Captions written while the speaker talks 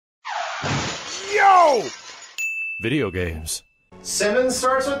Yo! Video games. Simmons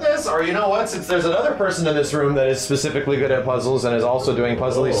starts with this, or you know what? Since there's another person in this room that is specifically good at puzzles and is also doing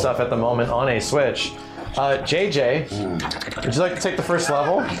puzzly stuff at the moment on a Switch, JJ, would you like to take the first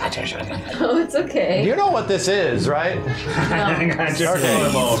level? Oh, it's okay. You know what this is, right?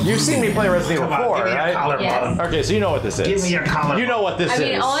 Okay. You've seen me play Resident Evil 4, right? Yes. Okay, so you know what this is. Give me your collar. You know what this is. I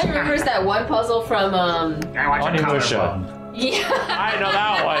mean, all I remember is that one puzzle from, Onimusha. Yeah. I know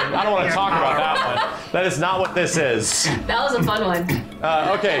that one. I don't want to talk about that one. That is not what this is. That was a fun one.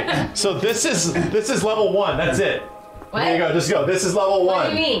 Okay, so this is level 1. That's it. What? There you go. Just go. This is level 1. What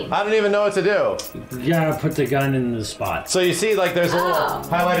do you mean? I don't even know what to do. You gotta put the gun in the spot. So you see, like, there's a little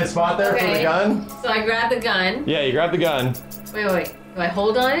highlighted spot there for the gun. So I grab the gun. Yeah, you grab the gun. Wait. Do I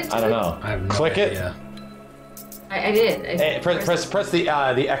hold on it? I don't know. I have no Click idea. it. I did. Hey, press the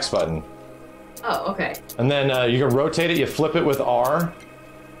X button. Oh, okay. And then you can rotate it. You flip it with R.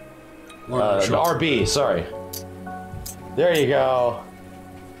 The RB. Sorry. There you go.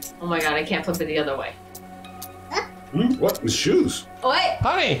 Oh my god, I can't flip it the other way. What? The shoes? What?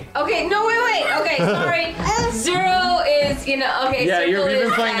 Honey. Okay, no, wait. Okay, sorry. 0 is, okay. Yeah, you've been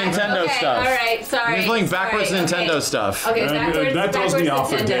is playing X. Nintendo okay, stuff. All right, sorry. You've been playing backwards sorry, Nintendo stuff. Okay, backwards. That throws me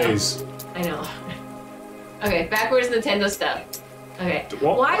off for Nintendo. days. I know. Okay, backwards Nintendo stuff. Okay.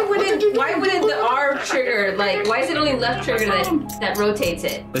 What? Why wouldn't the R trigger, like, why is it only left trigger that rotates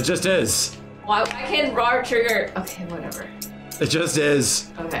it? It just is. Why can't R trigger? Okay, whatever. It just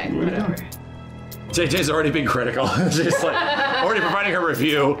is. Okay, whatever. JJ's already been critical. She's like already providing her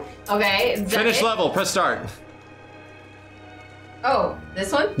review. Okay. is that Finish it? level. Press start. Oh,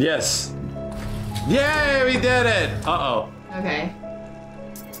 this one? Yes. Yay, we did it. Uh-oh. Okay.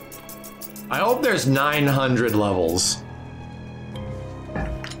 I hope there's 900 levels.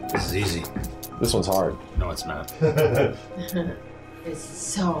 This is easy. This one's hard. No, it's not. It's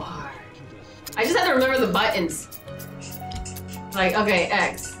so hard. I just have to remember the buttons. Like, okay,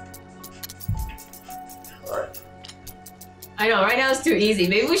 X. I know, right now it's too easy.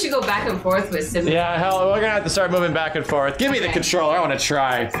 Maybe we should go back and forth with Simmons. Yeah, hell, we're gonna have to start moving back and forth. Give me the controller, I wanna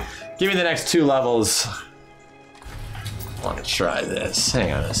try. Give me the next 2 levels. I wanna try this.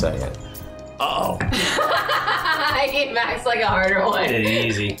 Hang on a second. Uh-oh. I gave Max like a harder one.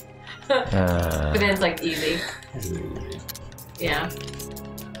 Easy. But then it's like easy. Yeah.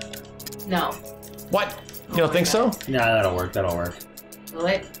 No. What? You don't think so? Nah, that'll work. That'll work. Will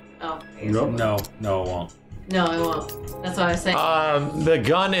it? Oh. I guess Nope. No, no, it won't. No, it won't. That's what I was saying. The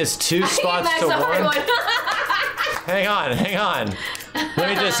gun is 2 spots to Max a hard 1. Hang on. Let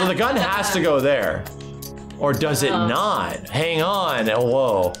me just, so the gun has to go there. Or does it not? Hang on,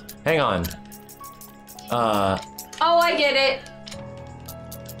 whoa. Hang on. Oh, I get it.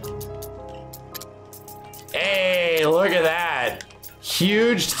 Hey, look at that.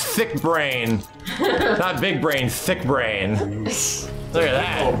 Huge, thick brain. Not big brain, thick brain. Look at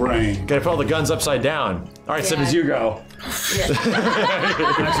that. Oh, brain. Gotta put all the guns upside down. All right, Simmons, you go.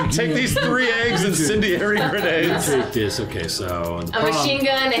 Yeah. Take these 3 eggs, incendiary grenades. Take this. Okay, so A machine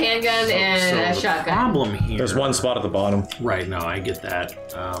gun, a handgun, and a the shotgun. problem here. There's 1 spot at the bottom. Right. No, I get that.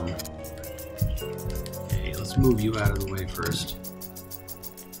 Okay, let's move you out of the way first.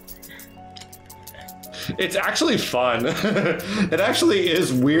 It's actually fun. It actually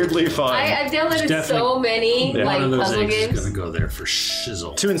is weirdly fun. I've downloaded so many Yeah. like One of those puzzle eggs games. is gonna go there for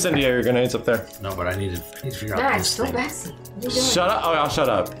shizzle. 2 incendiary grenades up there. No, but I need to figure out Max, this go thing. back. What are you doing? Shut up. Oh, I'll shut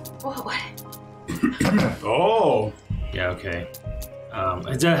up. What? Oh. Yeah. Okay.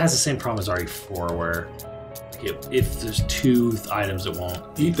 It has the same problem as RE4, where if there's 2 items, it won't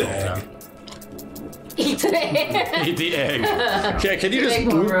Eat the egg. Eat the egg. Eat the egg. Okay, can you just Egg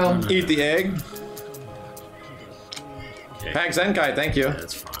bro. eat the egg? Okay. Pag Zenkai, thank you.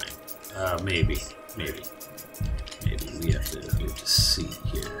 That's fine. Maybe we have to see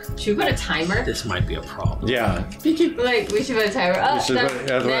here. Should we put a timer? This might be a problem. Yeah. Like, we should put a timer. Oh, We should that's put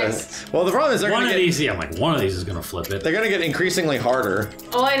it- next. Well, the problem is they're One gonna of get, these, yeah, I'm like, one of these is gonna flip it. they're gonna get increasingly harder.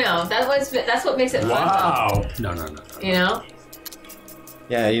 Oh, I know. That's what makes it fun. Wow. No. You know?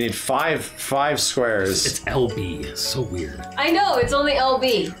 Yeah, you need five squares. It's LB. It's so weird. I know. It's only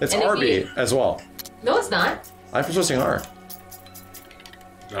LB. It's And if RB you- as well. No, it's not. I'm supposed R.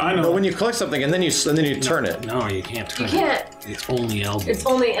 I know. But when you click something and then you turn it. No, you can't turn You can't. it. It's only LB. It's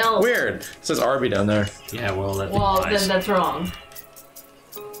only L. Weird. It says RB down there. Yeah, well, that Well, implies. then that's wrong.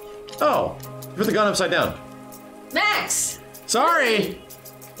 Oh, you put the gun upside down. Max! Sorry.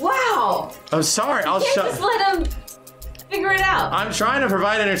 Wow! I'm sorry. I'll You can't shut. just let him figure it out. I'm trying to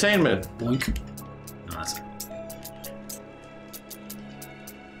provide entertainment. Boink. No, that's it.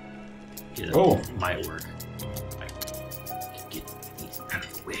 Yeah, Oh. Might work. Get out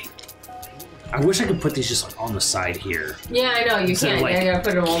of the way. I wish I could put these just like on the side here. Yeah, I know you Instead can't. of, like, You gotta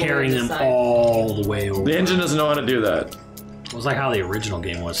put them all carrying the them side. all the way over. The engine doesn't know how to do that. It was like how the original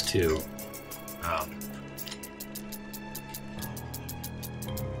game was too.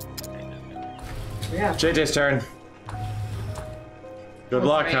 Yeah. JJ's turn. Good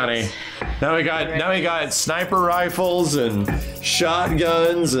luck, honey. Now we got sniper rifles and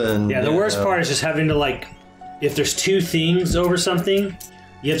shotguns and Yeah, the worst part is just having to like, if there's two things over something,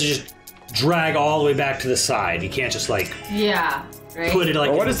 you have to just drag all the way back to the side. You can't just like Yeah. Right. put it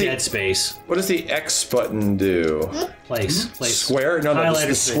like What in is the- dead space. What does the X button do? Place. Square? No, Highlighter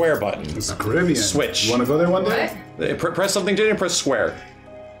it's the thing. square button. It's the Caribbean. Switch. You want to go there one day? What? Press something, JJ, and press square.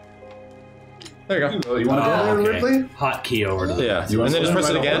 There you go. You want to go there, Okay. Ripley? Hotkey over to the. Yeah, You and then just press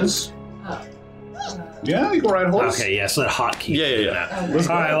it ride a again. horse? Oh. Yeah, you can ride a horse. Okay, yeah, so that hotkey. Yeah. Let's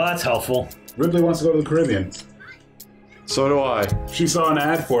All go. right, well that's helpful. Ripley wants to go to the Caribbean. So do I. She saw an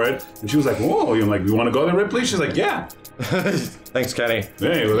ad for it, and she was like, "Whoa!" I'm like, "You want to go there, Ripley?" She's like, "Yeah." Thanks, Kenny.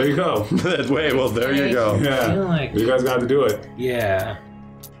 Hey, well, there you go. Wait, well, there you go. I feel Yeah, like, you guys got to do it. yeah.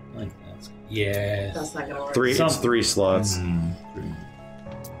 Like that's, yeah. That's not gonna work. It's 3 slots.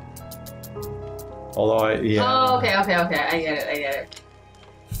 Although Oh, okay. I get it.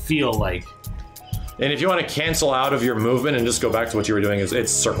 Feel like. And if you want to cancel out of your movement and just go back to what you were doing,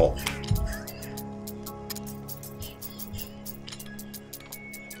 it's circle.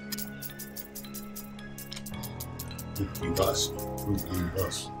 Bus.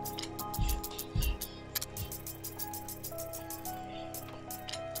 Bus.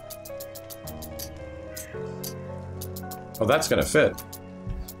 Oh, that's gonna fit.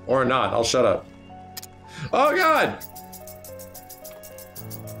 Or not, I'll shut up. Oh god!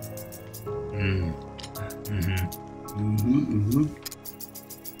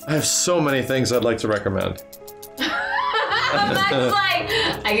 I have so many things I'd like to recommend. That's like,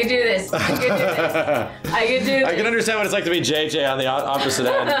 I could do this. I could do this. I could do this. I can understand what it's like to be JJ on the opposite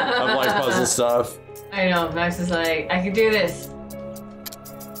end of like puzzle stuff. I know, Max is like, I could do this.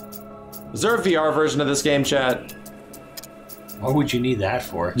 Is there a VR version of this game, chat? What would you need that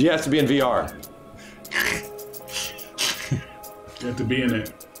for? You have to be in VR. You have to be in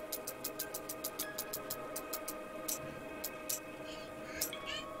it.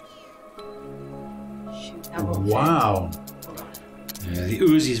 Shoot, that won't fit. Wow. Yeah, the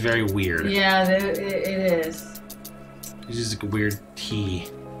Uzi's very weird. Yeah, it is. It's just like a weird T.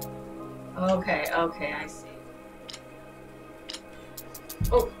 Okay, I see.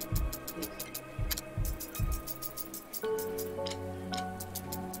 Oh.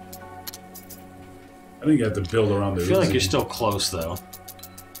 I think you have to build around the I feel like Uzi. you're still close though.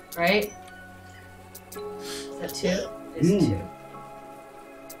 Right? Is that 2? It's 2.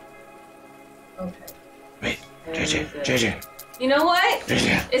 Okay. Wait, And JJ. You know what?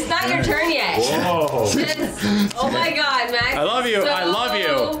 It's not your turn yet. Whoa. It's- oh my god, Max. I love you. I love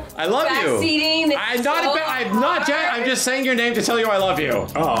you. I love you. Backseating. I'm not Jack. I'm just saying your name to tell you I love you.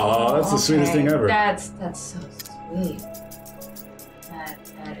 Oh, that's the sweetest thing ever. That's so sweet. That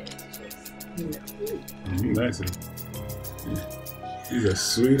is just Nice. He's a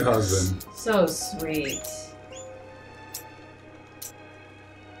sweet husband. so sweet.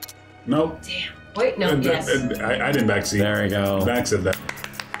 Nope. Damn. Wait, no, And- yes. and I didn't backseat. There we go. Max said that.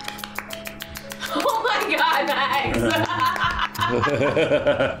 Oh my god, Max.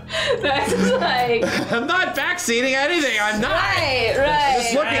 Max is like. I'm not backseating anything. I'm not. Right.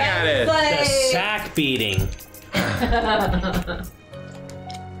 Just looking at it. The sack beating.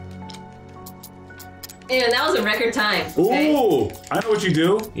 And that was a record time. Okay? Ooh, I know what you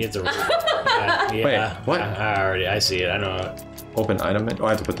do. You have to. Yeah, Wait, what? I see it. I know. Open item. Oh, I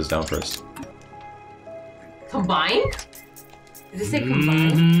have to put this down first. Combine? Did it say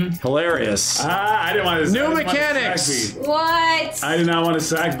combine? Hilarious. I didn't want to. New I didn't want a mechanics. sack beat. What? I did not want a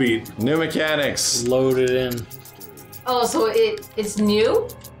sack beat. New mechanics. Loaded in. Oh, so it's new?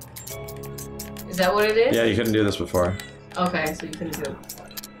 Is that what it is? Yeah, you couldn't do this before. Okay, so you couldn't do it before.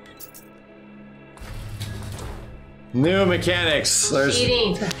 New mechanics. There's.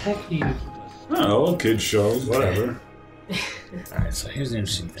 Cheating. Oh, kids shows, whatever. Alright, so here's the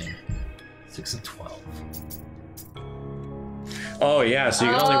interesting thing. 6 and 12. Oh yeah, so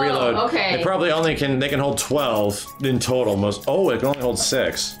you can only reload. okay. They probably only can. They can hold 12 in total. Most. Oh, it can only hold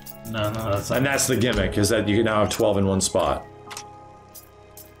 6. No, that's not. And that's the gimmick, is that you can now have 12 in one spot.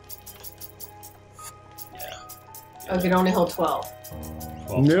 Oh, it can only hold 12.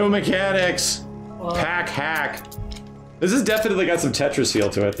 New mechanics. Well, Pack hack. This has definitely got some Tetris feel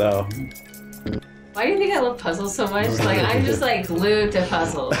to it, though. why do you think I love puzzles so much? Like, I'm just like glued to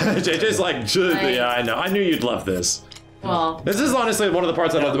puzzles. JJ's like, yeah, I know. I knew you'd love this. Well, This is honestly one of the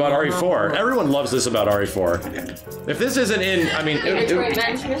parts I loved about RE4. Everyone loves this about RE4. If this isn't in, I mean, inventory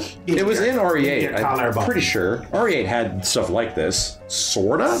management. it was in RE8. Yeah, I'm pretty sure RE8 had stuff like this,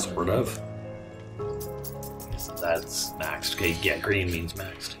 sorta. Sort of. So that's maxed. Okay, yeah, green means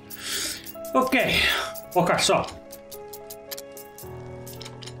maxed. Okay. Okay, so.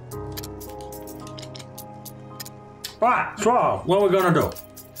 Alright, so what are we gonna do?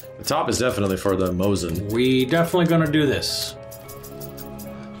 The top is definitely for the Mosin. We definitely gonna do this.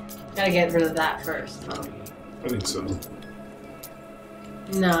 Gotta get rid of that first. Huh? I think so.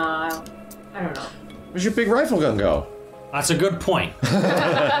 No, I don't know. Where's your big rifle gun go? That's a good point.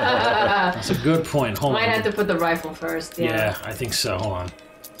 That's a good point. Hold Might on. have to put the rifle first. Yeah, I think so. Hold on.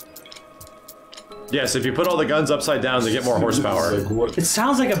 Yes, if you put all the guns upside down, they get more horsepower. Like, what? It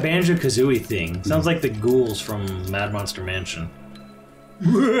sounds like a Banjo-Kazooie thing. It sounds like the ghouls from Mad Monster Mansion.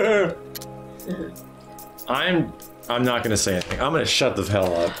 I'm not gonna say anything. I'm gonna shut the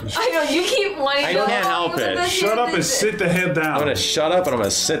hell up. I know, you keep wanting I to go. can't help it. Shut up and sit the head down. I'm gonna shut up and I'm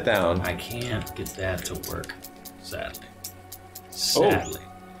gonna sit down. I can't get that to work. Sadly. Sadly.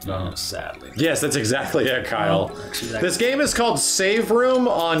 No. Sadly. Yes, that's exactly it, Kyle. Exactly. This game is called Save Room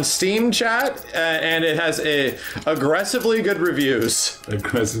on Steam Chat, and it has aggressively good reviews.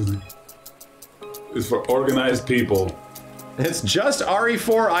 Aggressively. It's for organized people. It's just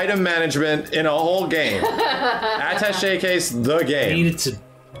RE4 item management in a whole game. Attaché case, the I game. need it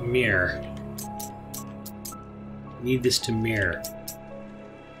to mirror. Need this to mirror.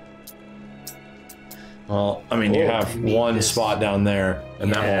 Well, I mean, you Oh, have need one this. spot down there, and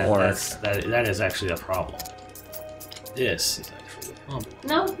Yeah, that won't work. that is actually a problem. This is actually a problem.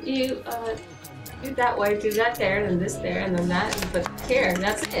 No, you do that way, do that there, then this there, and then that, but here,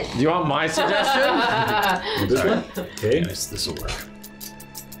 that's it. Do you want my suggestion? This one? Okay. Yes, this will work.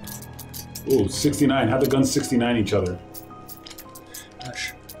 Ooh, 69. Have the guns 69 each other.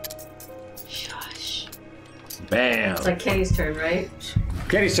 Hush. Shush. Bam. It's like Kenny's turn, right?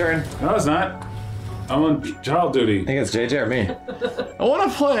 Katie's turn. No, it's not. I'm on child duty. I think it's JJ or me. I want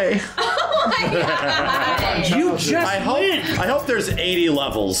to play. Oh my god! You just I win! hope there's 80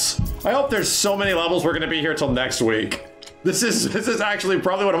 levels. I hope there's so many levels we're gonna be here till next week. This is actually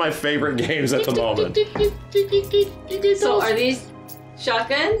probably one of my favorite games at the moment. So are these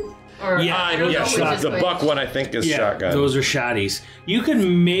shotgun? Or Yeah, I don't know Yeah, which shot. is The which. buck one I think is Yeah, shotgun. those are shotties. You could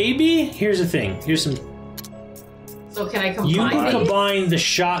maybe. Here's the thing. Here's some. So can I combine You can these? combine the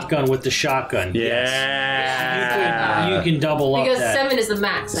shotgun with the shotgun. Yes. Yeah. You can double up Because that. 7 is the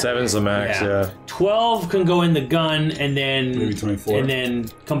max. 7's the max, yeah. 12 can go in the gun and then Maybe 24. and then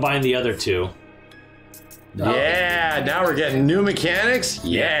combine the other two. Yeah, now we're getting new mechanics.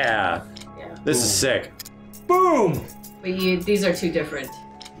 Yeah. Yeah. This is sick. Boom! But these are two different.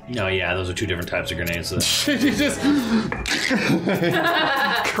 No, yeah, those are two different types of grenades. So you just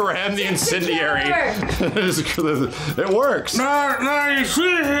cram the incendiary. It works. Now you see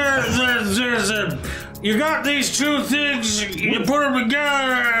here, you got these two things, you put them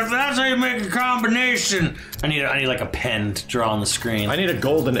together, that's how you make a combination. I need like a pen to draw on the screen. I need a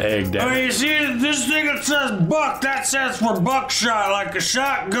golden egg, damn it. You see this thing that says buck, that says for buckshot, like a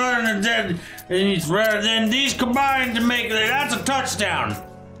shotgun, and then these combined to make that's a touchdown.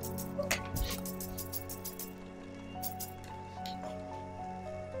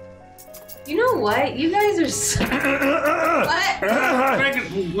 You know what? You guys are so... What? Make it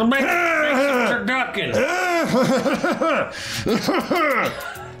turducken.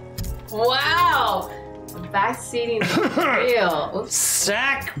 Wow! The backseating is real. Oops.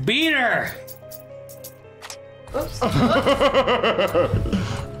 Sack beater. Oops.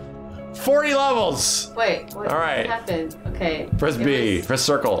 40 levels. Wait, what All right. happened? Okay. Press B. Press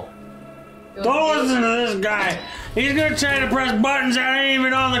circle. Don't listen to this guy. He's gonna try to press buttons that ain't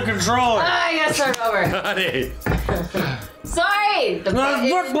even on the controller. I gotta start over. Honey. Sorry! The That's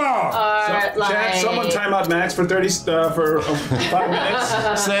buttons football. are like... Chat, someone time out Max for 5 minutes.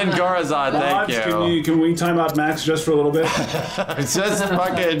 Send Gorazad, thank you. Can we time out Max just for a little bit? It's just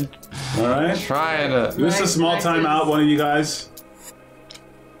fucking All right. trying to. This is a small Max timeout, is- one of you guys.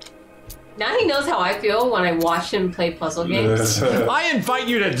 Now he knows how I feel when I watch him play puzzle games. I invite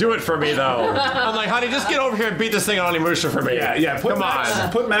you to do it for me, though. I'm like, honey, just get over here and beat this thing on Onimusha for me. Yeah. Come on.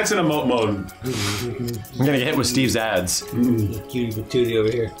 Put Max in emote mode. I'm gonna get hit with Steve's ads. Cutie patootie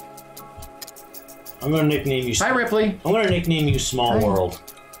over here. I'm gonna nickname you. Hi, Ripley. I'm gonna nickname you Small World.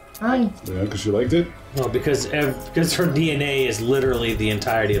 Fine. Yeah, because she liked it? No, because her DNA is literally the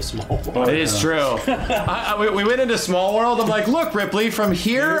entirety of Small World. It is true. We went into Small World. I'm like, look, Ripley, from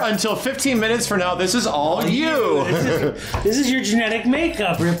here until 15 minutes from now, this is all you. This is your genetic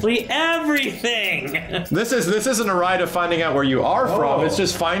makeup, Ripley. Everything. This isn't a ride of finding out where you are from. It's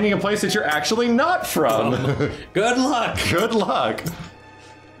just finding a place that you're actually not from. Good luck. Good luck.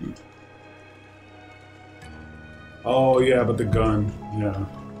 Oh, yeah, but the gun. Yeah.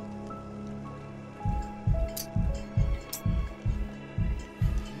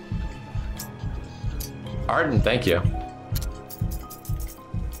 Arden, thank you.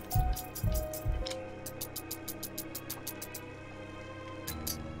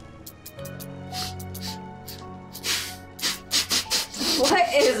 What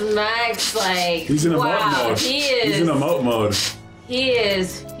is Max like? He's in emote mode. He's in emote mode. He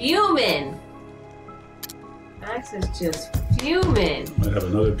is human. Max is just human. Might have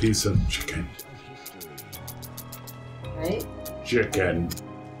another piece of chicken. Right? Chicken.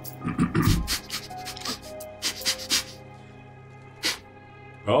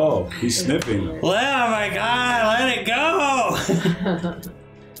 Oh, he's sniffing. Oh my god, let it go!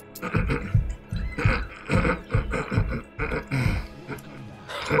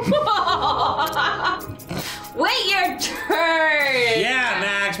 Wait your turn! Yeah,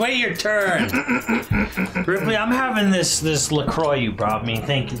 Max, wait your turn. Ripley, I'm having this LaCroix you brought me.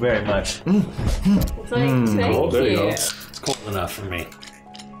 Thank you very much. It's like, thank Oh, there you go. It's cold enough for me.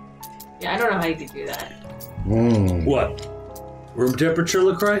 Yeah, I don't know how you could do that. What? Room temperature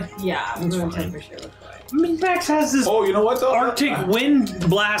LaCroix? Yeah, That's room fine. temperature looks I mean, Max has this Oh, you know what though? Arctic wind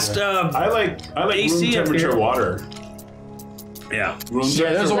blast. I like AC room up temperature here. water. Yeah. Room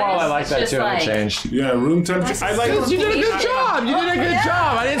Yeah, there's a while I like that It's too, and just it changed. Yeah, room temperature. I like. You did a good job. You did a good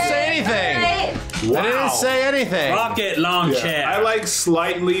job. I didn't say anything. Wow. I didn't say anything. Rocket long chair. Yeah, I like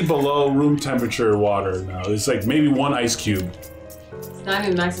slightly below room temperature water now. It's like maybe one ice cube. It's not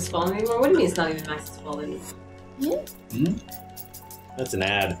even Max's fault anymore. What do you mean it's not even Max's fault anymore? That's an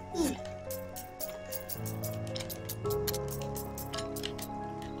ad.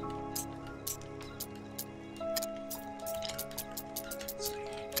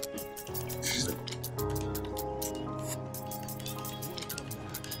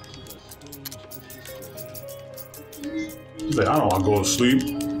 He's like, I don't want to go to sleep.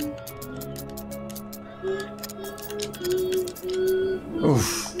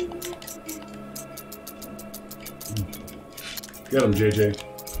 Oof. Get him, JJ.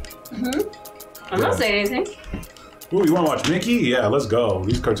 I'm not saying anything. Ooh, you want to watch Mickey? Yeah, let's go.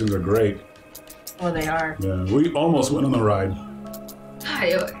 These cartoons are great. Oh, they are. Yeah, we almost went on the ride.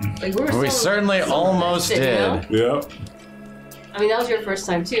 Like, we were certainly almost did. Yeah. I mean, that was your first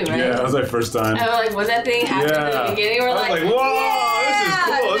time too, right? Yeah, that was my first time. And like when that thing happened at the beginning, we're I was like, whoa, this is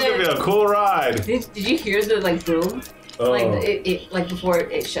cool. This is gonna be a cool ride. Did you hear the like boom? Oh. Like it like before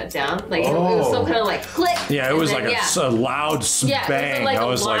it shut down? Like it was some kind of like click. Yeah, it was and like then, a loud yeah, bang. it was like I a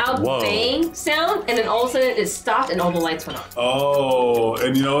was like, loud whoa. bang sound, and then all of a sudden it stopped and all the lights went off. Oh,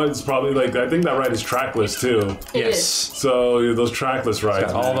 and you know, it's probably like, I think that ride is trackless too. It Yes. is. So yeah, those trackless rides.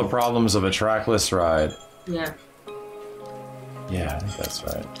 Got all man. the problems of a trackless ride. Yeah. Yeah, I think that's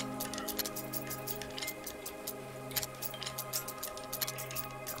right.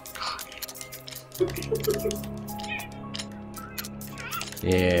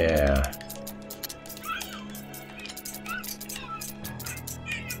 Yeah.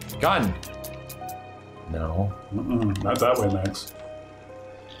 Gun. No. Not that way, Max.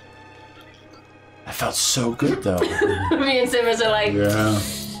 That felt so good though. Me and Simmons are like, Yeah.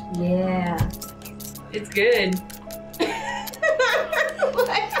 yeah, it's good.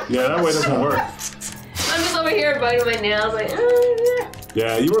 Yeah, that way doesn't work. I'm just over here biting my nails, like, yeah.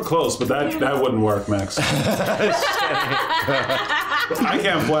 Yeah, you were close, but that wouldn't work, Max. I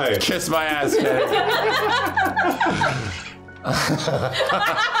can't play. Kiss my ass, Kenny.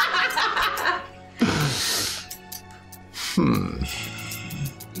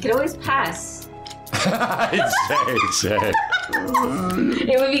 You can always pass. Jay.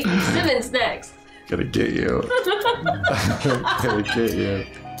 It would be Simmons next. Gonna get you. Gonna get you.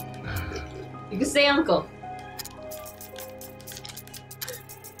 You can say uncle.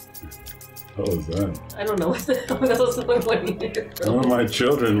 What was that? I don't know what the hell that was someone pointing at your girl. One of my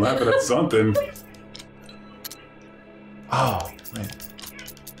children laughing at something. Oh, wait.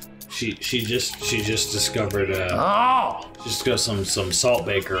 She just discovered Oh! just got some Salt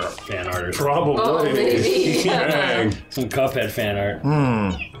Baker fan art or something. Probably. Oh, maybe. Dang. Some Cuphead fan art.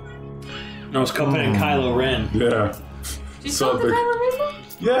 No, it's Cuphead and Kylo Ren. Yeah. Did you So saw the big. Kylo Ren one?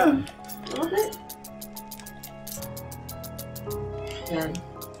 Yeah. A little bit? Yeah.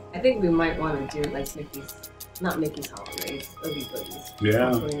 I think we might want to do like Mickey's, not Mickey's holidays, Oogie Boogies.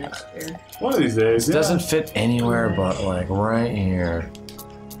 Yeah. Hopefully next year. One of these days. It doesn't fit anywhere but like right here.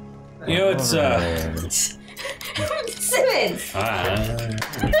 You know, it's Simmons!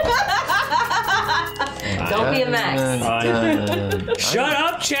 Don't be a Max. Shut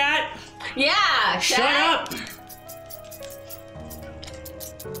up, chat! Yeah! Shut up!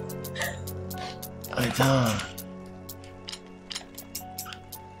 I don't.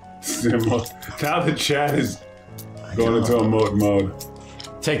 Now the chat is going into emote mode.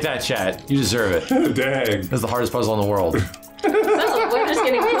 Take that, chat. You deserve it. Dang. That's the hardest puzzle in the world. So the weather's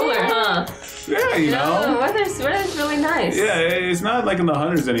getting cooler, huh? Yeah, you know. The weather's really nice. Yeah, it's not like in the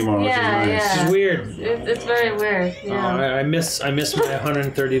hundreds anymore. Yeah, which is nice. yeah. It's weird. It's very weird. Yeah. I miss my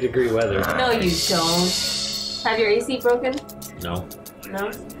 130-degree weather. No, you don't. Have your AC broken? No.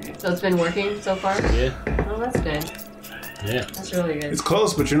 No? So it's been working so far? Yeah. Oh, that's good. Yeah. That's really good. It's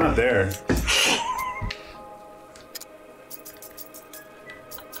close, but you're not there.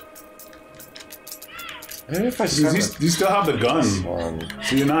 Maybe if I You still have the gun,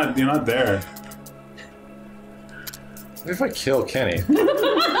 so you're not there. Maybe if I kill Kenny.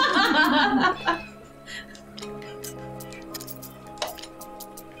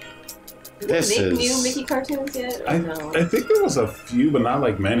 This Did they make is. new Mickey cartoons yet? Or no? I think there was a few, but not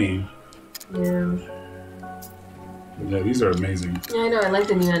like many. Yeah. Yeah, these are amazing. Yeah, I know. I like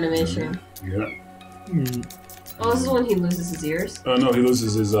the new animation. Yeah. Oh, this is when he loses his ears. Oh no, he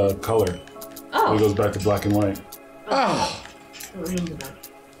loses his color. Oh. He goes back to black and white. Oh! I don't remember that.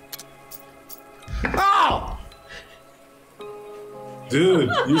 Oh! Dude,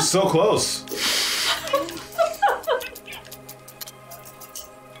 you're so close.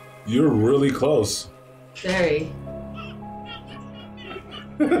 You're really close. Very.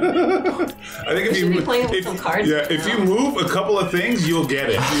 I think if should be playing with some cards yeah, right if now. you move a couple of things, you'll get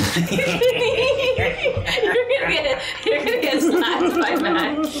it. You're gonna get slapped by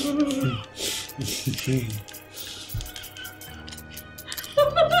Max.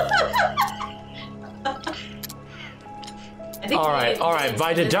 All right.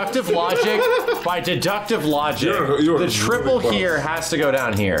 By deductive logic, You're the triple really close. here has to go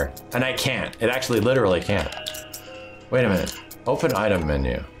down here, and I can't. It actually literally can't. Wait a minute. Open item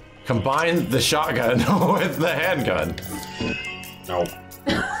menu. Combine the shotgun with the handgun. No.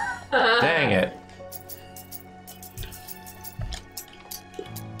 Dang it.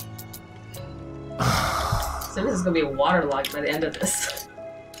 Simmons is gonna be waterlogged by the end of this.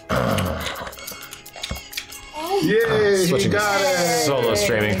 Yay, Switching you got to it. solo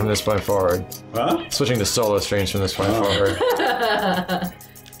streaming from this point forward. Huh? Switching to solo streams from this point forward.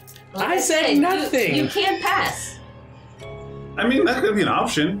 Like I said nothing. You can't pass. I mean, that could be an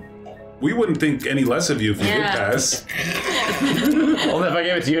option. We wouldn't think any less of you if you did Yeah. pass. Only if I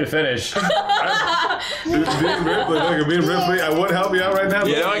gave it to you to finish. Being Ripley, look at being Ripley. I would help you out right now.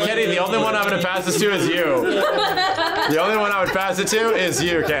 You know what, Kenny? The only one I'm gonna pass this to is you. The only one I would pass it to is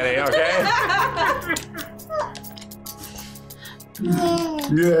you, Kenny, okay?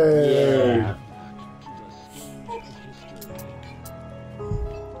 Yay.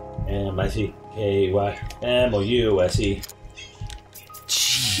 M-I-C-K-Y-M-O-U-S-E.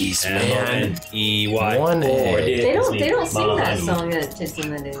 Jeez, man. M-O-N-E-Y. One A. They don't sing that song at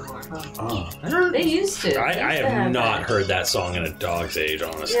Disneyland anymore, huh? Oh. They used to. I They used to have not that. heard that song in a dog's age,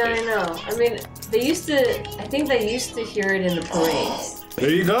 honestly. Yeah, I know. I mean, they used to. I think they used to hear it in the parades. There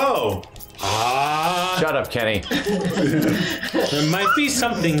you go. Ah, Shut up, Kenny. there might be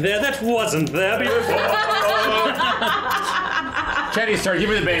something there that wasn't there before. Kenny's turn. Give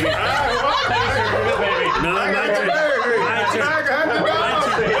me the baby. No, my turn. My turn.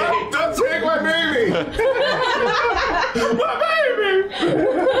 Don't take my baby. My baby.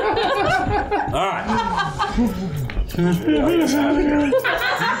 All right.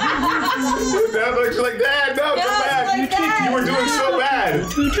 Dad looks like, Dad, no, come back. like that, You were doing so bad.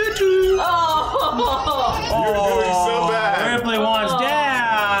 You Oh! were doing so bad. Ripley wants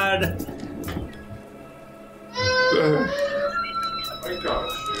Dad. My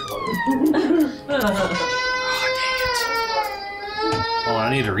gosh. Oh, I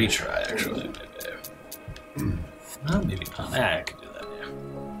need to retry, actually. Well, maybe not. I could do that,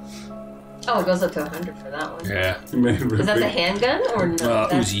 Oh, it goes up to 100 for that one. yeah. Is that the handgun or no?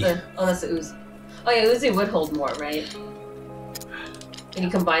 That's Uzi. That's the Uzi. Oh yeah, Uzi would hold more, right? Can you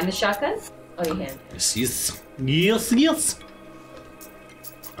combine the shotgun? Oh, you can. Yes.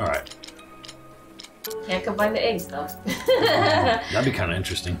 All right. Can't combine the eggs though. That'd be kind of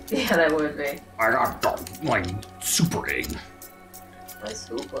interesting. Yeah, that would be. I got like super egg. My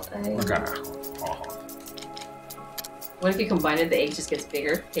super egg. We're gonna. What if you combine it? The egg just gets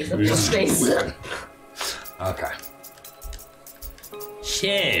bigger, takes up more space. Okay.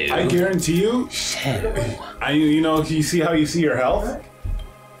 Shit. I guarantee you. You know, you see how you see your health?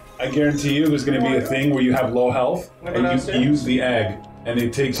 I guarantee you there's going to be a thing where you have low health and you use the egg and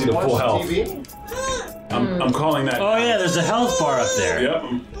it takes you to full health. I'm calling that. Oh yeah, there's a health bar up there. Yep.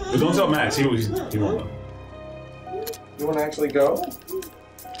 But don't tell Max. He won't know. You want to actually go?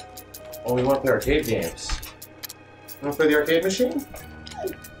 Oh, we want to play arcade games. You want to play the arcade machine?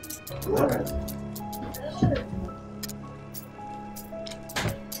 Alright.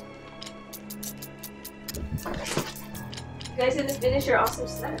 You guys didn't finish your awesome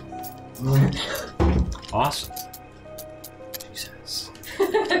set. Awesome. Jesus.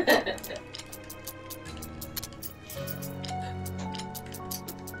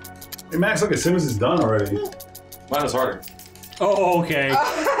 Hey Max, look at Simmons is done already. Mine was harder. Oh, okay.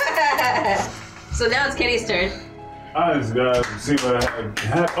 So now it's Kenny's turn. I just gotta see what I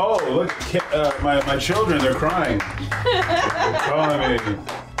have. Oh, look, my children, they're crying. They're calling me.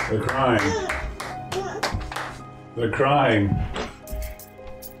 They're crying. They're crying.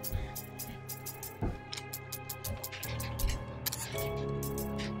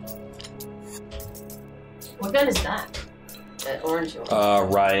 What gun is that? That orange one.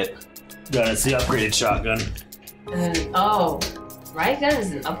 Riot. Gun, it's the upgraded shotgun. Oh, riot gun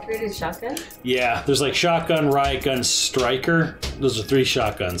is an upgraded shotgun? Yeah, there's like shotgun, riot gun, striker. Those are 3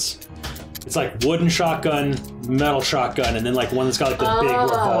 shotguns. It's like wooden shotgun, metal shotgun, and then like one that's got like the big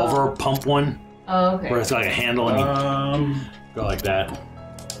revolver pump one. Oh, okay. Where it's got like a handle and you go like that.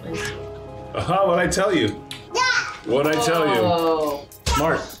 What'd I tell you? What'd I tell you? Oh.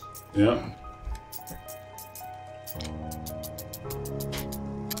 Smart. Yep.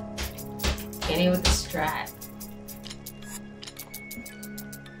 Kenny with the strat.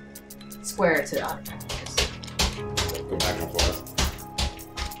 Square to automatic. Go back and forth.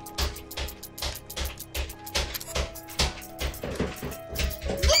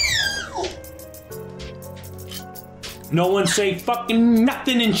 No one say fucking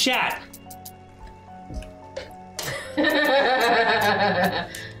nothing in chat. Yeah,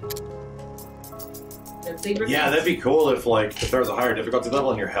 that'd be cool if there was a higher difficulty level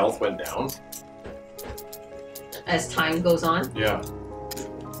and your health went down. As time goes on? Yeah.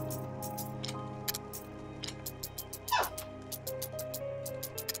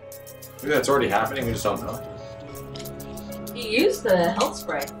 Maybe that's already happening, we just don't know. You used the health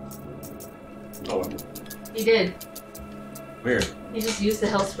spray. Oh. You did. Weird. You just used the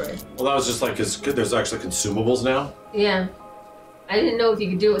health spray. Well, that was just like, there's actually consumables now? Yeah. I didn't know if you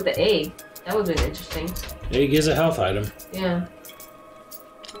could do it with the egg. That would have been interesting. Egg is a health item. Yeah.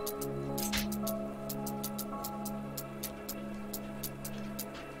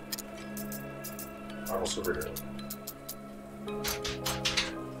 Marvel superhero.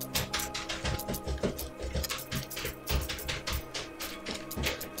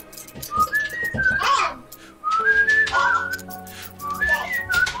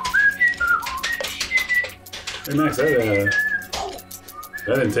 Hey Max, that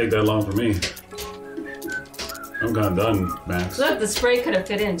didn't take that long for me. I'm kind of done, Max. Look, the spray could have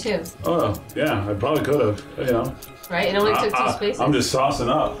fit in too. Oh, yeah, I probably could have, you know. Right? It only took 2 spaces. I'm just saucing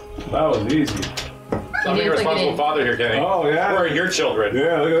up. That was easy. I'm a responsible father here, Kenny. Oh, yeah? Where are your children?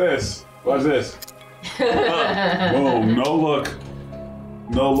 Yeah, look at this. Watch this. Boom, no look.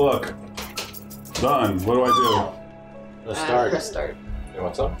 No look. Done. What do I do? Let's start. Press start. You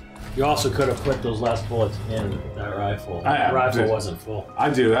want some? You also could have put those last bullets in that rifle. I The rifle wasn't full. I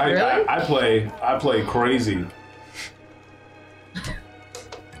do. Really? I play crazy.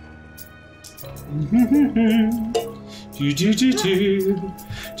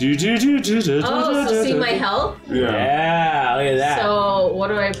 Oh, so see my health? Yeah, look at that. So, what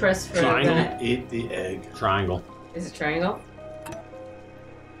do I press for Triangle. that? Eat the egg. Triangle. Is it triangle?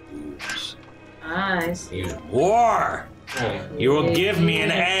 Nice. War! You will give me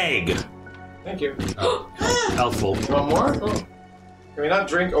an egg. Thank you. Helpful. You want more? Oh. Can we not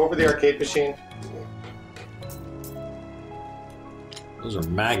drink over the arcade machine? Those are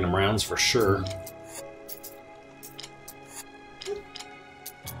Magnum rounds for sure.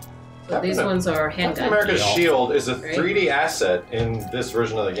 So these ones are handgun. Captain America's Yeah. shield is a Right. 3D asset in this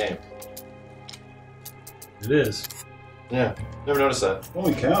version of the game. It is. Yeah, never noticed that.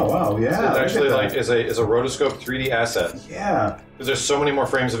 Holy cow! Wow, yeah. It's look actually at like that. is a rotoscope 3D asset. Yeah. Because there's so many more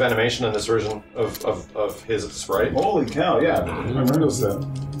frames of animation in this version of his sprite. Holy cow! Yeah. I noticed that.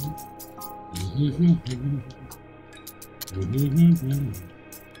 You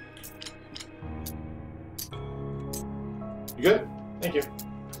good? Thank you.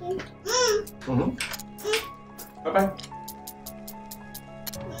 Bye bye.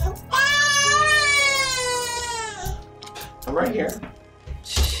 I'm right here.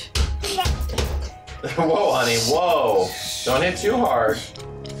 Whoa, honey, whoa. Don't hit too hard.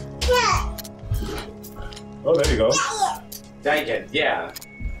 Oh, there you go. Dang it, yeah.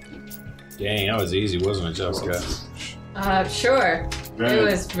 Dang, that was easy, wasn't it, Jessica? Sure. Right. It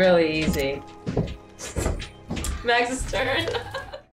was really easy. Max's turn.